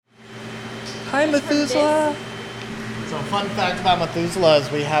Hi, Methuselah. So fun fact about Methuselah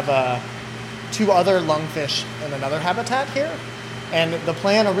is we have 2 other lungfish in another habitat here. And the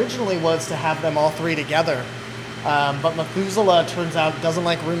plan originally was to have them all 3 together. But Methuselah, turns out, doesn't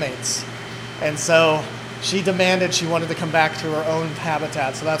like roommates. And so she demanded she wanted to come back to her own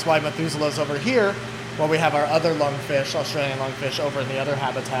habitat. So that's why Methuselah's over here, while we have our other lungfish, Australian lungfish, over in the other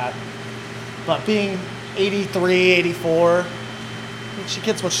habitat. But being 83, 84, she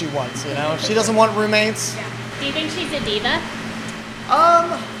gets what she wants, you know? She doesn't want roommates. Yeah. Do you think she's a diva?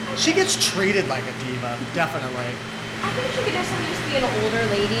 She gets treated like a diva, definitely. I think she could just be an older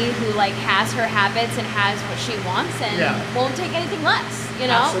lady who has her habits and has what she wants and won't take anything less. You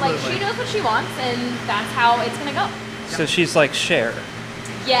know, Absolutely. she knows what she wants and that's how it's gonna go. So she's like Cher.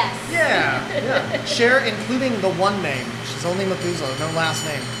 Yes. Yeah. Cher, including the one name. She's only Methuselah, no last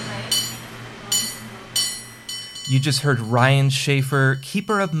name. You just heard Ryan Schaefer,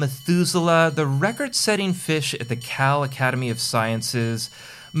 keeper of Methuselah, the record-setting fish at the Cal Academy of Sciences.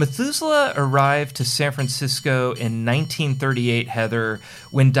 Methuselah arrived to San Francisco in 1938, Heather,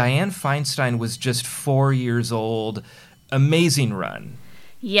 when Dianne Feinstein was just 4 years old. Amazing run.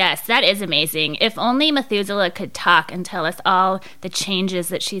 Yes, that is amazing. If only Methuselah could talk and tell us all the changes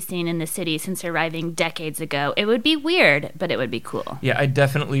that she's seen in the city since arriving decades ago. It would be weird, but it would be cool. Yeah, I'd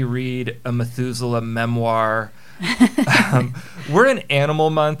definitely read a Methuselah memoir. We're in Animal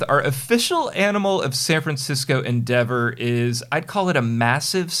Month. Our official animal of San Francisco endeavor is, I'd call it a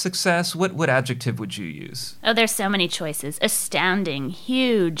massive success. What adjective would you use? Oh, there's so many choices. Astounding,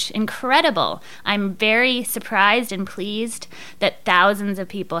 huge, incredible. I'm very surprised and pleased that thousands of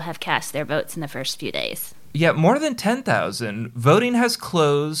people have cast their votes in the first few days. Yeah, more than 10,000. Voting has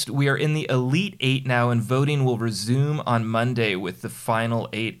closed. We are in the Elite 8 now, and voting will resume on Monday with the final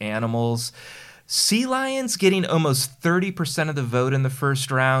 8 animals. Sea lions getting almost 30% of the vote in the first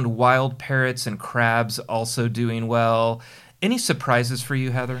round. Wild parrots and crabs also doing well. Any surprises for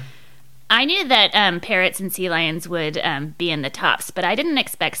you, Heather? I knew that parrots and sea lions would be in the tops, but I didn't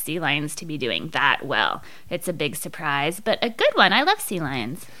expect sea lions to be doing that well. It's a big surprise, but a good one. I love sea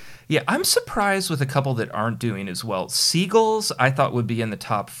lions. Yeah, I'm surprised with a couple that aren't doing as well. Seagulls, I thought would be in the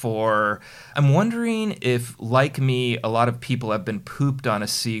top 4. I'm wondering if, like me, a lot of people have been pooped on a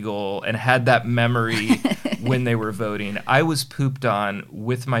seagull and had that memory when they were voting. I was pooped on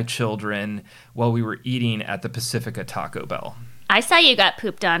with my children while we were eating at the Pacifica Taco Bell. I saw you got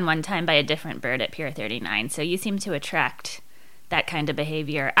pooped on one time by a different bird at Pier 39, so you seem to attract that kind of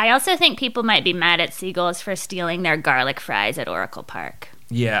behavior. I also think people might be mad at seagulls for stealing their garlic fries at Oracle Park.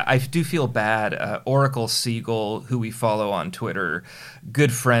 Yeah, I do feel bad. Oracle Seagull, who we follow on Twitter,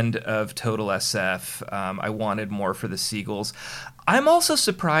 good friend of Total SF. I wanted more for the seagulls. I'm also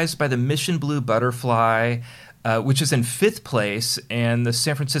surprised by the Mission Blue Butterfly, which is in 5th place, and the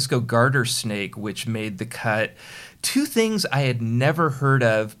San Francisco Garter Snake, which made the cut. 2 things I had never heard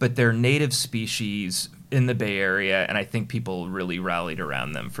of, but they're native species in the Bay Area, and I think people really rallied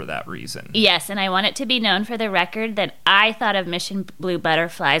around them for that reason. Yes, and I want it to be known for the record that I thought of Mission Blue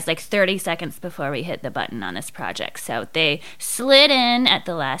Butterflies 30 seconds before we hit the button on this project, so they slid in at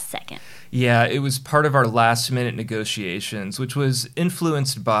the last second. Yeah, it was part of our last-minute negotiations, which was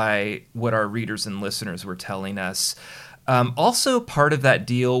influenced by what our readers and listeners were telling us. Also, part of that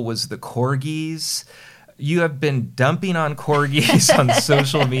deal was the corgis. You have been dumping on corgis on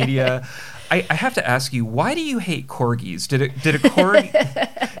social media. I have to ask you, why do you hate corgis? Did a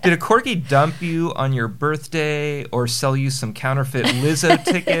corgi dump you on your birthday or sell you some counterfeit Lizzo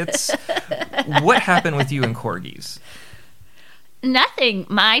tickets? What happened with you and corgis? Nothing.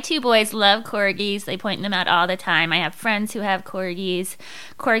 My 2 boys love corgis. They point them out all the time. I have friends who have corgis.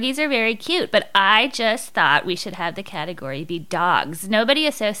 Corgis are very cute, but I just thought we should have the category be dogs. Nobody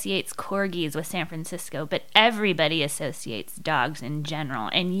associates corgis with San Francisco, but everybody associates dogs in general.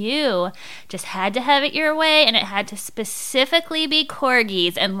 And you just had to have it your way, and it had to specifically be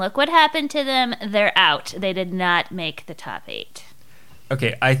corgis. And look what happened to them. They're out. They did not make the top 8.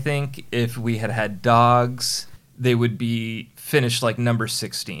 Okay, I think if we had had dogs, they would be finished number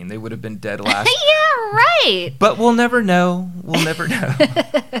 16. They would have been dead last. Yeah, right. But we'll never know. We'll never know.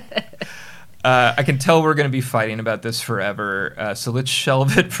 I can tell we're going to be fighting about this forever, so let's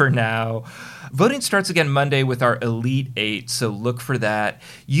shelve it for now. Voting starts again Monday with our Elite 8, so look for that.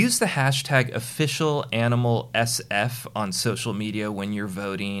 Use the hashtag #OfficialAnimalSF on social media when you're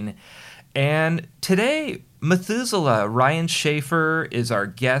voting. And today, Methuselah, Ryan Schaefer is our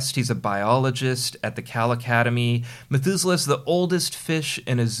guest. He's a biologist at the Cal Academy. Methuselah is the oldest fish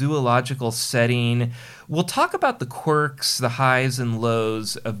in a zoological setting. We'll talk about the quirks, the highs and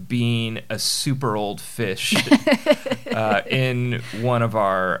lows of being a super old fish in one of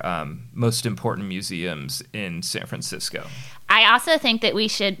our most important museums in San Francisco. I also think that we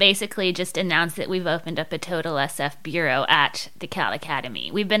should basically just announce that we've opened up a Total SF bureau at the Cal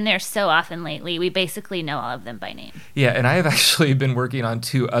Academy. We've been there so often lately, we basically know all of them by name. Yeah, and I have actually been working on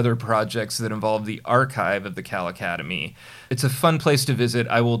 2 other projects that involve the archive of the Cal Academy. It's a fun place to visit.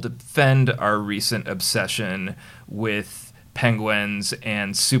 I will defend our recent obsession with penguins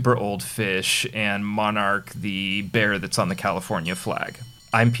and super old fish and Monarch, the bear that's on the California flag.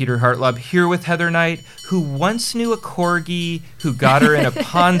 I'm Peter Hartlaub, here with Heather Knight, who once knew a corgi who got her in a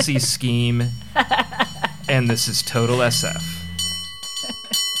Ponzi scheme, and this is Total SF.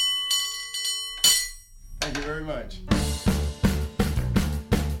 Thank you very much.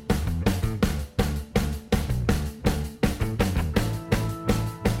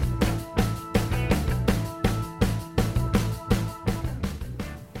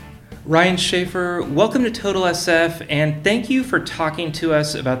 Ryan Schaefer, welcome to Total SF, and thank you for talking to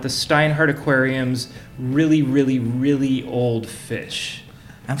us about the Steinhardt Aquarium's really, really, really old fish.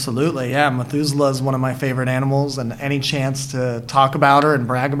 Absolutely, yeah. Methuselah is one of my favorite animals, and any chance to talk about her and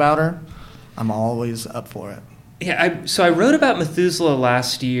brag about her, I'm always up for it. Yeah, so I wrote about Methuselah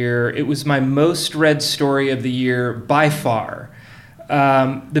last year. It was my most read story of the year by far.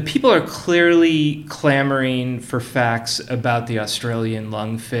 The people are clearly clamoring for facts about the Australian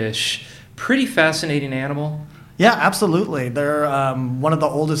lungfish. Pretty fascinating animal. Yeah, absolutely. They're one of the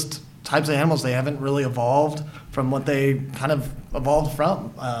oldest types of animals. They haven't really evolved from what they kind of evolved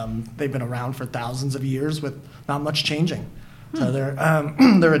from. They've been around for thousands of years with not much changing. So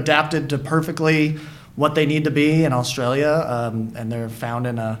they're adapted to perfectly what they need to be in Australia, and they're found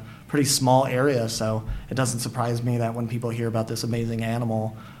in a pretty small area, so it doesn't surprise me that when people hear about this amazing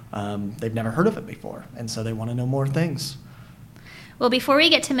animal, they've never heard of it before, and so they want to know more things. Well, before we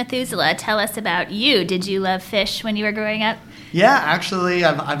get to Methuselah, tell us about you. Did you love fish when you were growing up? Yeah, actually,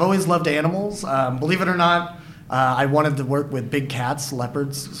 I've always loved animals. Believe it or not, I wanted to work with big cats,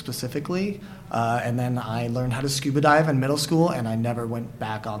 leopards specifically, and then I learned how to scuba dive in middle school, and I never went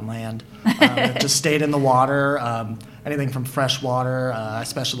back on land. I just stayed in the water, anything from fresh water. I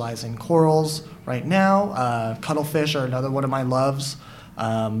specialize in corals right now. Cuttlefish are another one of my loves.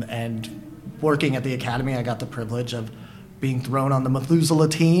 And working at the Academy, I got the privilege of being thrown on the Methuselah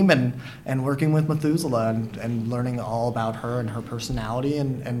team and working with Methuselah and learning all about her and her personality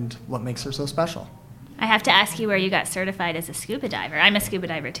and what makes her so special. I have to ask you where you got certified as a scuba diver. I'm a scuba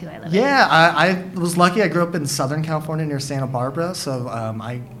diver too. I love it. Yeah, I was lucky. I grew up in Southern California near Santa Barbara, so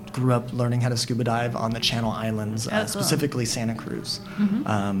I grew up learning how to scuba dive on the Channel Islands, cool. Specifically Santa Cruz.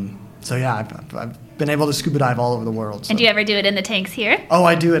 Mm-hmm. So yeah, I've been able to scuba dive all over the world. So. And do you ever do it in the tanks here? Oh,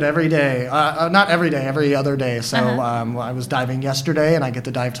 I do it every day. Not every day, every other day. So I was diving yesterday, and I get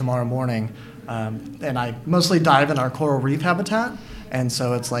to dive tomorrow morning. And I mostly dive in our coral reef habitat. And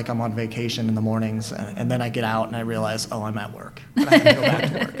so it's like I'm on vacation in the mornings, and then I get out and I realize, oh, I'm at work. And I have to go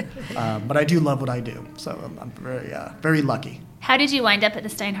back to work. But I do love what I do, so I'm very, very lucky. How did you wind up at the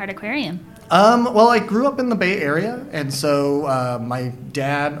Steinhardt Aquarium? Well, I grew up in the Bay Area, and so my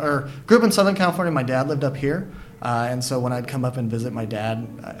dad, grew up in Southern California. My dad lived up here. And so when I'd come up and visit my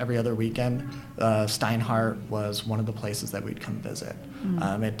dad every other weekend, Steinhardt was one of the places that we'd come visit.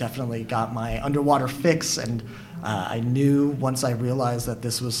 It definitely got my underwater fix, and I knew once I realized that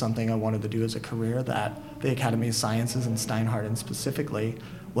this was something I wanted to do as a career, that the Academy of Sciences and Steinhardt and specifically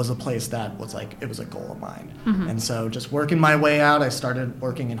was a place that was like, it was a goal of mine. Mm-hmm. And so just working my way out, I started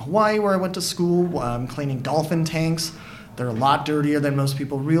working in Hawaii where I went to school, cleaning dolphin tanks. They're a lot dirtier than most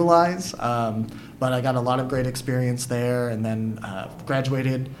people realize, but I got a lot of great experience there, and then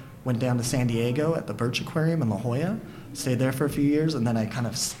graduated, went down to San Diego at the Birch Aquarium in La Jolla, stayed there for a few years, and then I kind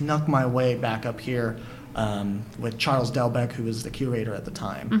of snuck my way back up here with Charles Delbeck, who was the curator at the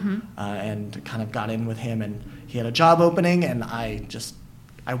time, and kind of got in with him, and he had a job opening, and I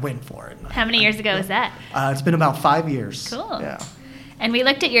went for it. How many years ago was that? It's been about 5 years. Cool. Yeah. And we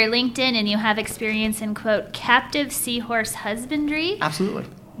looked at your LinkedIn, and you have experience in, quote, captive seahorse husbandry. Absolutely.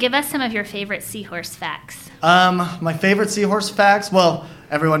 Give us some of your favorite seahorse facts. My favorite seahorse facts, well,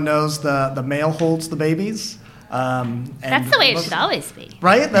 everyone knows the male holds the babies. And that's the way it should always be.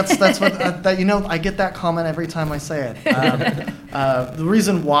 Right? That's what, I get that comment every time I say it. The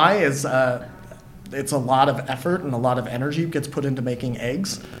reason why is it's a lot of effort and a lot of energy gets put into making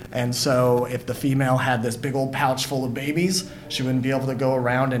eggs. And so if the female had this big old pouch full of babies, she wouldn't be able to go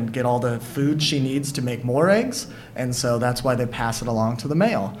around and get all the food she needs to make more eggs. And so that's why they pass it along to the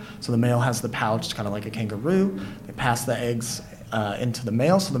male. So the male has the pouch, kind of like a kangaroo. They pass the eggs into the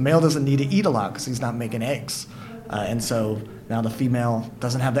male, so the male doesn't need to eat a lot because he's not making eggs. And so now the female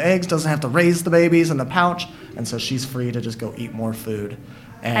doesn't have the eggs, doesn't have to raise the babies in the pouch, and so she's free to just go eat more food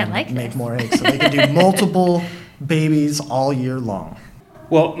and make more eggs. So they can do multiple babies all year long.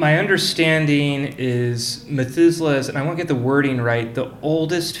 Well, my understanding is Methuselah is, and I won't get the wording right, the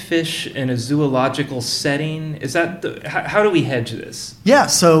oldest fish in a zoological setting. Is that how do we hedge this? Yeah,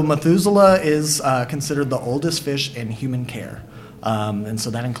 so Methuselah is considered the oldest fish in human care. And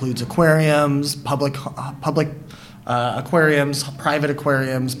so that includes aquariums, public aquariums, private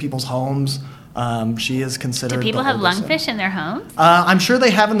aquariums, people's homes. She is considered. Do people have lungfish in their homes? I'm sure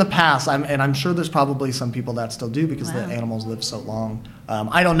they have in the past, and I'm sure there's probably some people that still do because the animals live so long.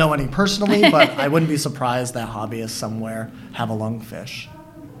 I don't know any personally, but I wouldn't be surprised that hobbyists somewhere have a lungfish.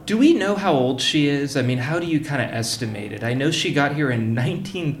 Do we know how old she is? I mean, how do you kind of estimate it? I know she got here in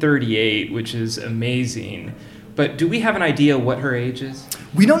 1938, which is amazing. But do we have an idea what her age is?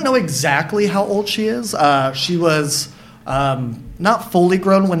 We don't know exactly how old she is. She was not fully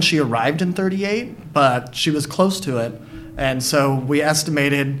grown when she arrived in 38, but she was close to it. And so we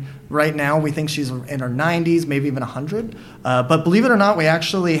estimated, right now, we think she's in her 90s, maybe even 100. But believe it or not, we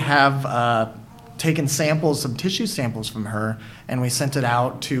actually have taken samples, some tissue samples from her, and we sent it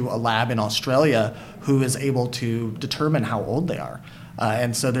out to a lab in Australia who is able to determine how old they are.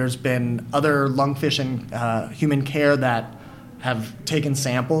 And so there's been other lungfish in human care that have taken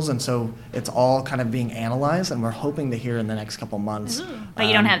samples, and so it's all kind of being analyzed, and we're hoping to hear in the next couple months. But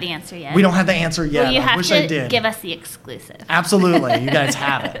you don't have the answer yet. We don't have the answer yet. Well, you have I wish to I did. give us the exclusive. Absolutely. You guys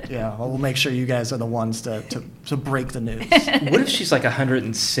have it. Yeah, we'll make sure you guys are the ones to break the news. What if she's like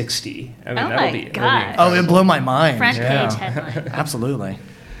 160? I mean, Oh that'll my be God. Oh, it'd blow my mind. Front Yeah. page headline. Absolutely.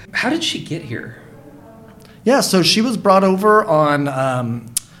 How did she get here? Yeah, so she was brought over on,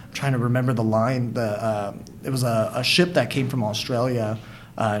 I'm trying to remember the line, it was a ship that came from Australia.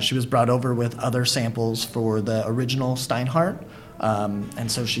 She was brought over with other samples for the original Steinhardt.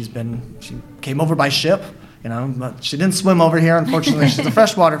 And so she came over by ship, but she didn't swim over here, unfortunately. She's a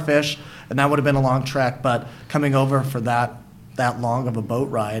freshwater fish, and that would have been a long trek, but coming over for that long of a boat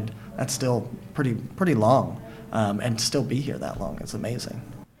ride, that's still pretty long. And to still be here that long is amazing.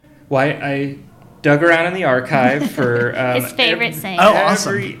 Well, I dug around in the archive for His favorite saying. Oh,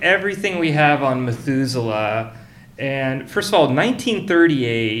 awesome. Everything we have on Methuselah. And first of all,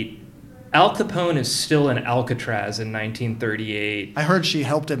 1938, Al Capone is still in Alcatraz in 1938. I heard she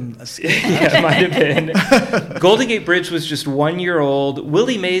helped him escape. Yeah, it might have been. Golden Gate Bridge was just 1 year old.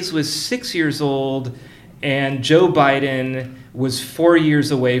 Willie Mays was 6 years old. And Joe Biden was 4 years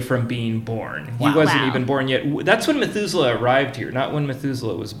away from being born. He wasn't even born yet. That's when Methuselah arrived here, not when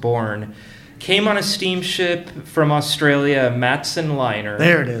Methuselah was born. Came on a steamship from Australia, Matson Liner.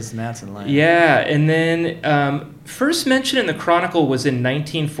 There it is, Matson Liner. Yeah, and then first mention in the Chronicle was in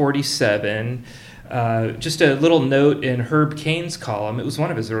 1947. Just a little note in Herb Cain's column. It was one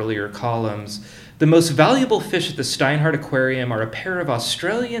of his earlier columns. The most valuable fish at the Steinhardt Aquarium are a pair of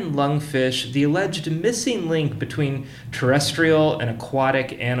Australian lungfish, the alleged missing link between terrestrial and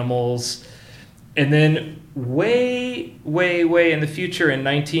aquatic animals. And then way, way, way in the future, in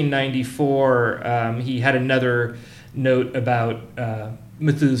 1994, he had another note about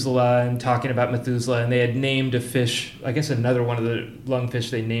Methuselah and talking about Methuselah, and they had named a fish, I guess another one of the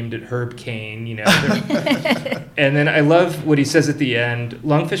lungfish, they named it Herb Cain, And then I love what he says at the end.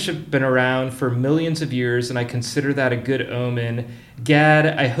 Lungfish have been around for millions of years, and I consider that a good omen. Gad,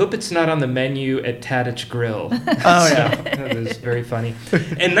 I hope it's not on the menu at Tadich Grill. Oh, yeah. That was very funny.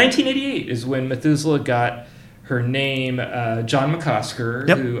 And 1988 is when Methuselah got her name. John McCosker,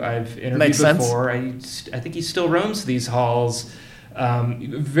 who I've interviewed before. I think he still roams these halls.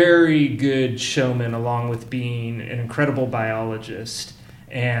 Very good showman, along with being an incredible biologist.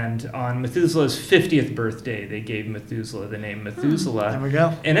 And on Methuselah's 50th birthday, they gave Methuselah the name Methuselah. There we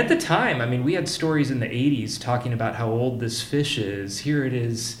go. And at the time, I mean, we had stories in the 80s talking about how old this fish is. Here it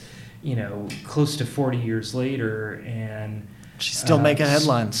is, close to 40 years later, and she's still making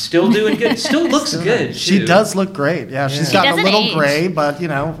headlines. Still doing good. Still looks good, too. She does look great. Yeah, she's gotten a little age. gray, but,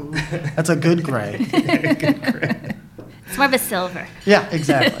 that's a good gray. Good gray. It's more of a silver. Yeah,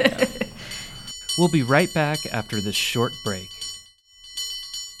 exactly. We'll be right back after this short break.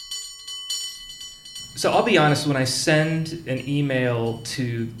 So I'll be honest, when I send an email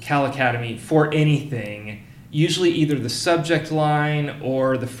to Cal Academy for anything, usually either the subject line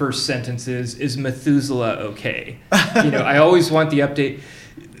or the first sentence is Methuselah okay? I always want the update.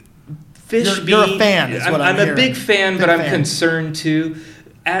 You're a fan, is what I'm a big fan, but I'm concerned too.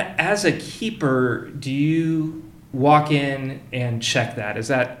 As a keeper, do you walk in and check that? Is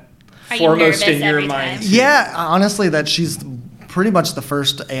that foremost in your mind? Yeah, honestly, that she's pretty much the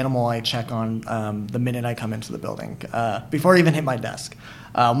first animal I check on the minute I come into the building, before I even hit my desk.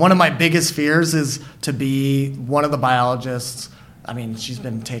 One of my biggest fears is to be one of the biologists. I mean, she's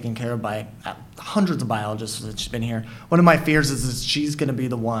been taken care of by hundreds of biologists that she's been here. One of my fears is she's going to be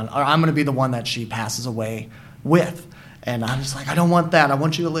the one, or I'm going to be the one that she passes away with. And I'm just like, I don't want that. I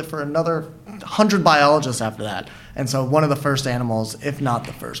want you to live for another 100 biologists after that. And so one of the first animals, if not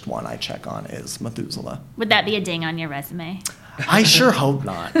the first one I check on, is Methuselah. Would that be a ding on your resume? I sure hope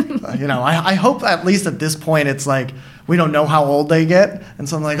not. I hope at least at this point it's like we don't know how old they get. And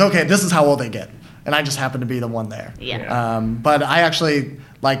so I'm like, okay, this is how old they get. And I just happen to be the one there. Yeah. But I actually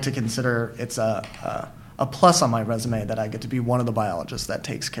like to consider it's a plus on my resume that I get to be one of the biologists that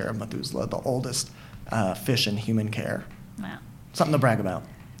takes care of Methuselah, the oldest fish in human care. Wow. Something to brag about.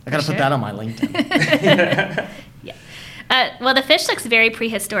 I got to put that on my LinkedIn. Yeah. Well, the fish looks very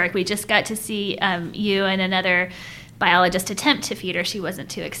prehistoric. We just got to see you and another biologist attempt to feed her. She wasn't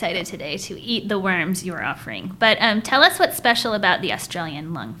too excited today to eat the worms you were offering. But tell us what's special about the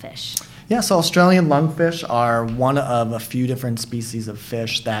Australian lungfish. Yeah, so Australian lungfish are one of a few different species of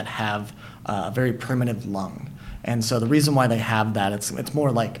fish that have a very primitive lung. And so the reason why they have that, it's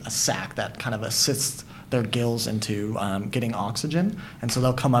more like a sac that kind of assists their gills into getting oxygen. And so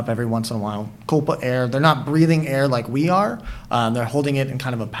they'll come up every once in a while, gulp air. They're not breathing air like we are. They're holding it in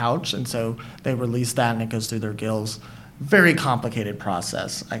kind of a pouch. And so they release that and it goes through their gills. Very complicated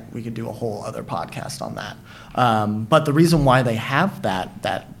process. We could do a whole other podcast on that. But the reason why they have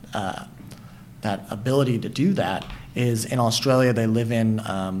that ability to do that is in Australia they live in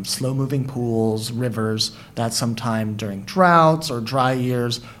slow-moving pools, rivers that sometime during droughts or dry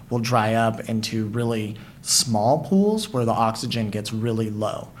years will dry up into really small pools where the oxygen gets really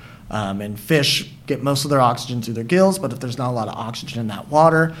low. And fish get most of their oxygen through their gills, but if there's not a lot of oxygen in that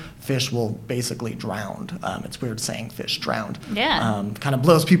water, fish will basically drown. It's weird saying fish drowned. Yeah. Kind of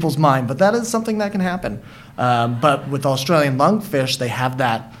blows people's mind, but that is something that can happen. But with Australian lungfish, they have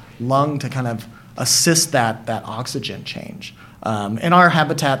that lung to kind of assist that oxygen change. In our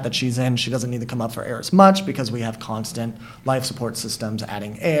habitat that she's in, she doesn't need to come up for air as much because we have constant life support systems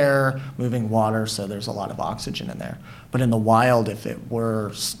adding air, moving water, so there's a lot of oxygen in there. But in the wild, if they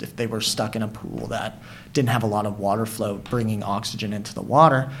were stuck in a pool that didn't have a lot of water flow bringing oxygen into the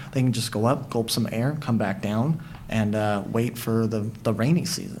water, they can just go up, gulp some air, come back down, and wait for the rainy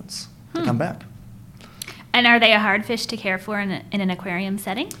seasons to come back. And are they a hard fish to care for in an aquarium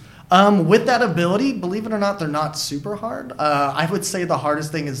setting? With that ability, believe it or not, they're not super hard. I would say the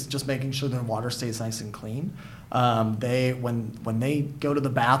hardest thing is just making sure their water stays nice and clean. When they go to the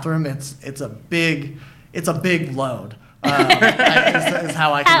bathroom, it's a big load. Is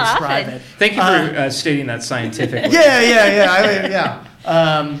how I can describe it. Thank you for stating that scientifically. Yeah.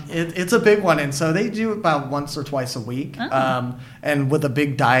 It's a big one, and so they do it about once or twice a week. And with a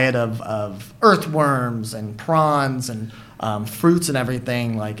big diet of earthworms and prawns and fruits and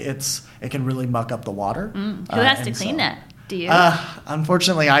everything, it can really muck up the water. Who has to clean that? Do you?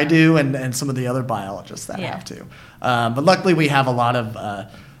 Unfortunately, I do, and some of the other biologists that have to. But luckily, we have a lot of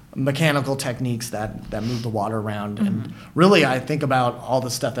mechanical techniques that move the water around. And really, I think about all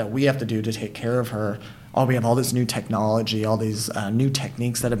the stuff that we have to do to take care of her. We have all this new technology, all these new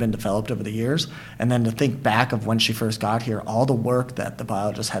techniques that have been developed over the years. And then to think back of when she first got here, all the work that the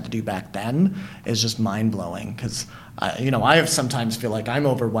biologists had to do back then is just mind-blowing. Because, I sometimes feel like I'm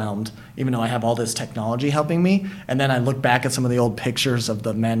overwhelmed, even though I have all this technology helping me. And then I look back at some of the old pictures of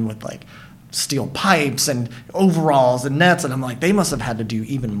the men with, steel pipes and overalls and nets, and I'm like, they must have had to do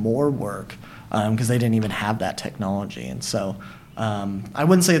even more work because they didn't even have that technology. And so I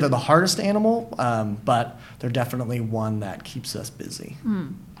wouldn't say they're the hardest animal, but they're definitely one that keeps us busy.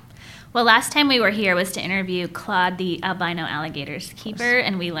 Well, last time we were here was to interview Claude, the albino alligator's keeper,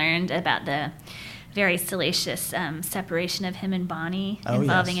 and we learned about the very salacious separation of him and Bonnie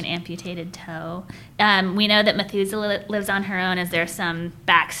involving an amputated toe. We know that Methuselah lives on her own. Is there some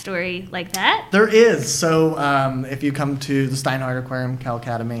backstory like that? There is. So if you come to the Steinhardt Aquarium, Cal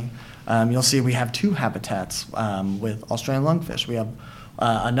Academy, you'll see we have two habitats with Australian lungfish. We have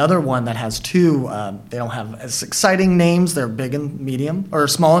Another one that has two, they don't have as exciting names. They're big and medium, or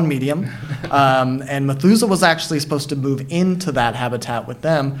small and medium. And Methuselah was actually supposed to move into that habitat with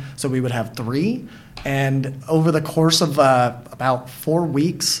them, so we would have three. And over the course of about 4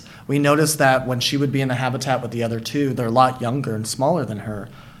 weeks, we noticed that when she would be in the habitat with the other two, they're a lot younger and smaller than her.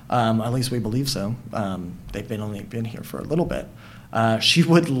 At least we believe so. They've only been here for a little bit. She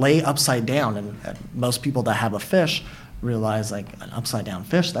would lay upside down, and most people that have a fish realize, like, an upside down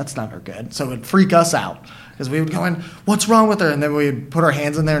fish, that's never good. So it would freak us out because we would go in, what's wrong with her? And then we would put our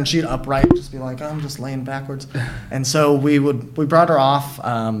hands in there and she'd upright, just be like, oh, I'm just laying backwards. And so we brought her off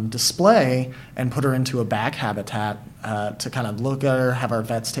display and put her into a back habitat to kind of look at her, have our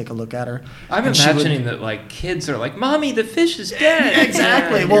vets take a look at her. I'm imagining that, like, kids are like, Mommy, the fish is dead.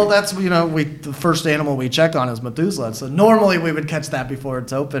 Exactly. Well, that's, the first animal we check on is Methuselah. So normally we would catch that before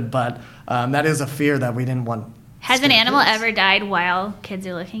it's open, but that is a fear that we didn't want. Has an animal ever died while kids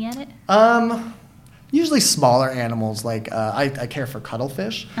are looking at it? Usually smaller animals, like I care for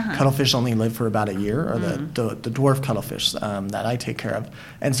cuttlefish. Cuttlefish only live for about a year, or the dwarf cuttlefish that I take care of.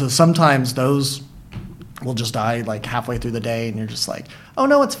 And so sometimes those will just die like halfway through the day, and you're just like, oh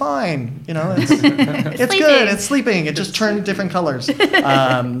no, it's fine. It's good. It's sleeping. It just turned different colors.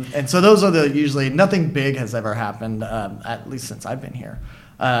 And so those are usually nothing big has ever happened, at least since I've been here.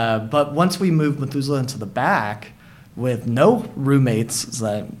 But once we moved Methuselah into the back with no roommates, as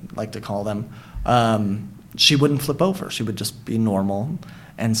I like to call them, she wouldn't flip over. She would just be normal.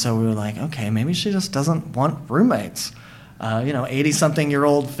 And so we were like, okay, maybe she just doesn't want roommates.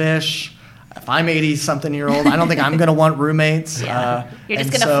 80-something-year-old fish. If I'm 80-something-year-old, I don't think I'm going to want roommates. Yeah. You're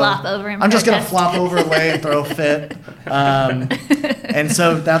just going to flop over and I'm just going to flop over, lay, and throw a fit. And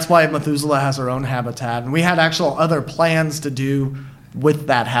so that's why Methuselah has her own habitat. And we had actual other plans to do with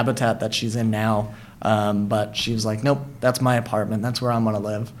that habitat that she's in now. But she was like, nope, that's my apartment. That's where I'm going to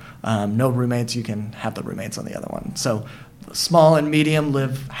live. No roommates. You can have the roommates on the other one. So small and medium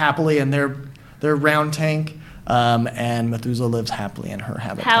live happily in their round tank, and Methuselah lives happily in her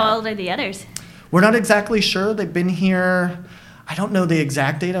habitat. How old are the others? We're not exactly sure. They've been here, I don't know the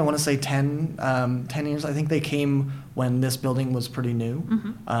exact date. I want to say 10 years. I think they came when this building was pretty new.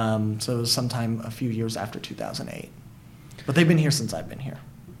 So it was sometime a few years after 2008. But they've been here since I've been here.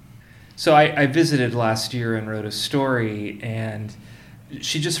 So I visited last year and wrote a story, and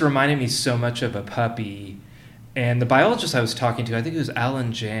she just reminded me so much of a puppy. And the biologist I was talking to, I think it was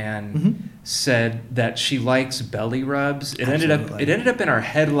Alan Jan, said that she likes belly rubs. It ended up in our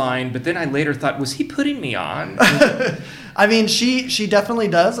headline, but then I later thought, was he putting me on? I mean, she definitely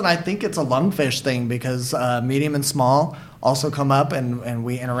does, and I think it's a lungfish thing because medium and small also come up and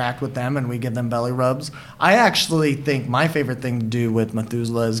we interact with them and we give them belly rubs. I actually think my favorite thing to do with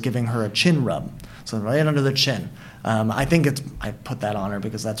Methuselah is giving her a chin rub, so right under the chin. I think I put that on her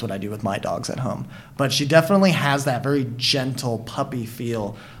because that's what I do with my dogs at home. But she definitely has that very gentle puppy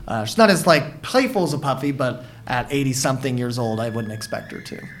feel. She's not as like playful as a puppy, but at 80-something years old, I wouldn't expect her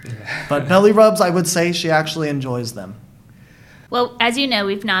to. But belly rubs, I would say she actually enjoys them. Well, as you know,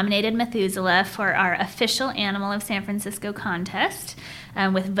 we've nominated Methuselah for our official Animal of San Francisco contest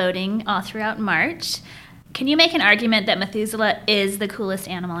with voting all throughout March. Can you make an argument that Methuselah is the coolest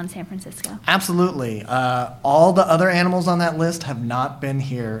animal in San Francisco? Absolutely. All the other animals on that list have not been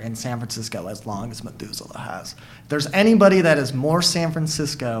here in San Francisco as long as Methuselah has. If there's anybody that is more San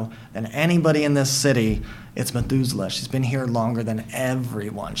Francisco than anybody in this city, it's Methuselah. She's been here longer than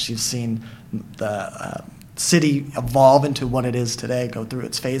everyone. She's seen the city evolve into what it is today, go through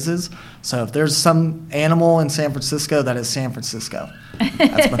its phases. So if there's some animal in San Francisco that is San Francisco,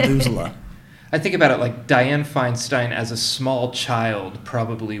 that's Methuselah. I think about it like Dianne Feinstein as a small child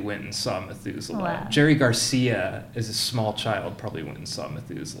probably went and saw Methuselah. Wow. Jerry Garcia as a small child probably went and saw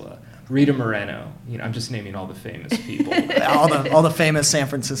Methuselah. Rita Moreno, I'm just naming all the famous people. all the famous San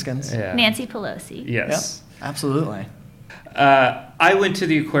Franciscans. Yeah. Nancy Pelosi. Yes. Yep, absolutely. I went to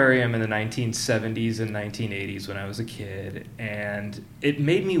the aquarium in the 1970s and 1980s when I was a kid, and it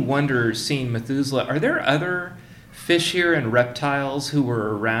made me wonder, seeing Methuselah, are there other fish here and reptiles who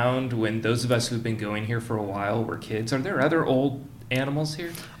were around when those of us who've been going here for a while were kids? Are there other old animals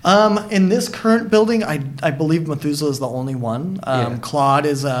here? In this current building, I believe Methuselah is the only one. Claude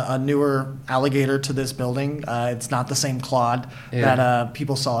is a newer alligator to this building. It's not the same Claude that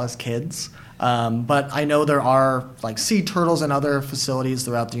people saw as kids. But I know there are like sea turtles and other facilities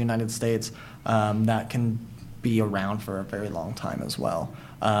throughout the United States that can be around for a very long time as well.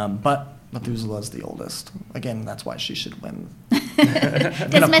 But Methuselah is the oldest. Again, that's why she should win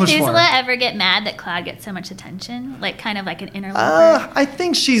Does Methuselah ever get mad that Claude gets so much attention? Like kind of like an interloper? I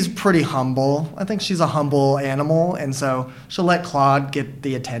think she's pretty humble. I think she's a humble animal, and so she'll let Claude get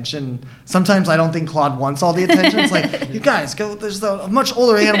the attention. Sometimes I don't think Claude wants all the attention. It's like, you guys, go. There's a much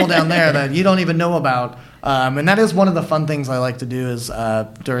older animal down there that you don't even know about. And that is one of the fun things I like to do is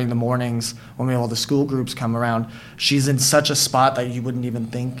during the mornings when all the school groups come around, she's in such a spot that you wouldn't even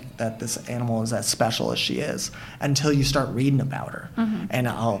think that this animal is as special as she is until you start reading about her. Mm-hmm. And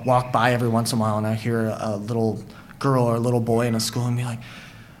I'll walk by every once in a while and I hear a little girl or a little boy in a school and be like,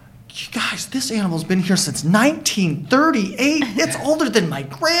 you guys, this animal's been here since 1938. It's older than my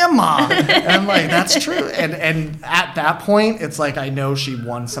grandma. And I'm like, that's true. And at that point, it's like I know she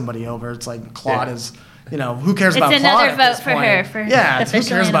won somebody over. It's like Claude is... who cares about Claude? It's another vote for her. Who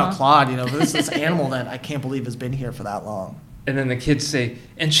cares about Claude? This animal that I can't believe has been here for that long. And then the kids say,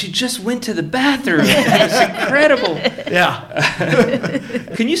 and she just went to the bathroom. It's incredible. Yeah.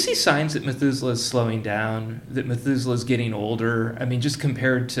 Can you see signs that Methuselah is slowing down, that Methuselah is getting older? I mean, just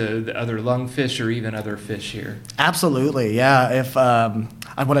compared to the other lungfish or even other fish here. Absolutely, yeah. If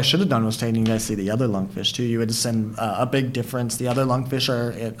what I should have done was taking you guys to see the other lungfish too. You would send a big difference. The other lungfish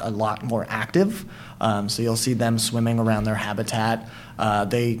are a lot more active. So you'll see them swimming around their habitat.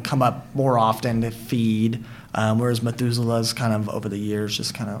 They come up more often to feed. Whereas Methuselah's kind of over the years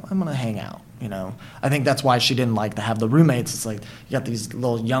just kind of, I'm going to hang out, I think that's why she didn't like to have the roommates. It's like, you got these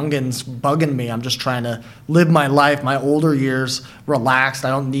little youngins bugging me. I'm just trying to live my life, my older years, relaxed. I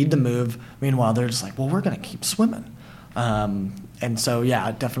don't need to move. Meanwhile, they're just like, well, we're going to keep swimming. And so, yeah,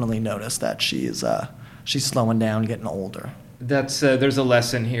 I definitely noticed that she's slowing down, getting older. That's there's a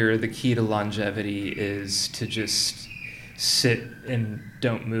lesson here. The key to longevity is to just sit and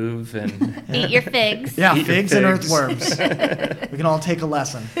don't move and eat your figs. Yeah, figs and earthworms. We can all take a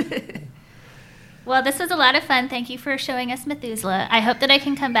lesson. Well, this was a lot of fun. Thank you for showing us Methuselah. I hope that I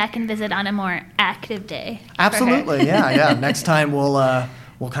can come back and visit on a more active day. Absolutely, yeah. Next time we'll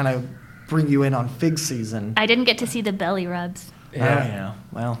kind of bring you in on fig season. I didn't get to see the belly rubs. Yeah.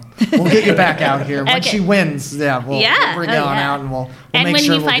 Well, we'll get you back out here when she wins. Yeah, we'll bring you on out and we'll and make when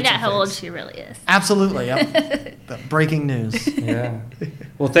sure you we'll find get out how figs. old she really is. Absolutely. Yep. The breaking news. Yeah.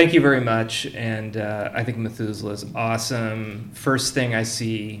 Well, thank you very much, and I think Methuselah is awesome. First thing I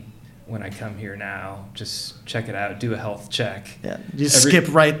see when I come here now, just check it out. Do a health check. Yeah, you skip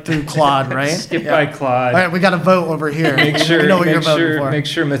right through Claude, right? Skip by Claude. All right, we got a vote over here. Make sure, we know what you're voting for. Make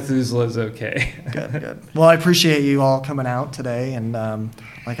sure Methuselah's okay. Good. Well, I appreciate you all coming out today, and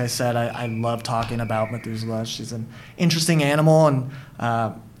like I said, I love talking about Methuselah. She's an interesting animal, and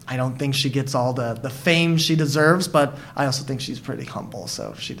I don't think she gets all the fame she deserves, but I also think she's pretty humble,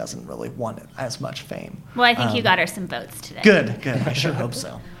 so she doesn't really want as much fame. Well, I think you got her some votes today. Good. I sure hope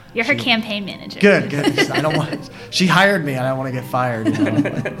so. You're her campaign manager. Good. I don't want. She hired me. I don't want to get fired.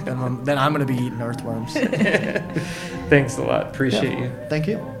 Then I'm going to be eating earthworms. Thanks a lot. Appreciate you. Thank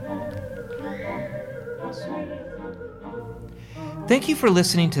you. Thank you for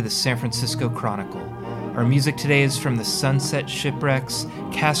listening to the San Francisco Chronicle. Our music today is from the Sunset Shipwrecks,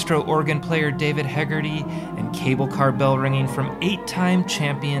 Castro organ player David Hegarty, and cable car bell ringing from 8-time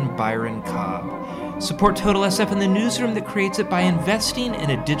champion Byron Cobb. Support Total SF in the newsroom that creates it by investing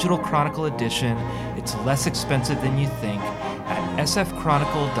in a digital Chronicle edition. It's less expensive than you think at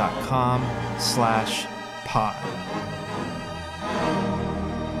sfchronicle.com/pod.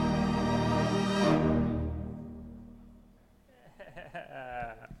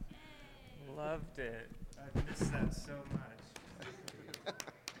 Loved it. I missed that so much.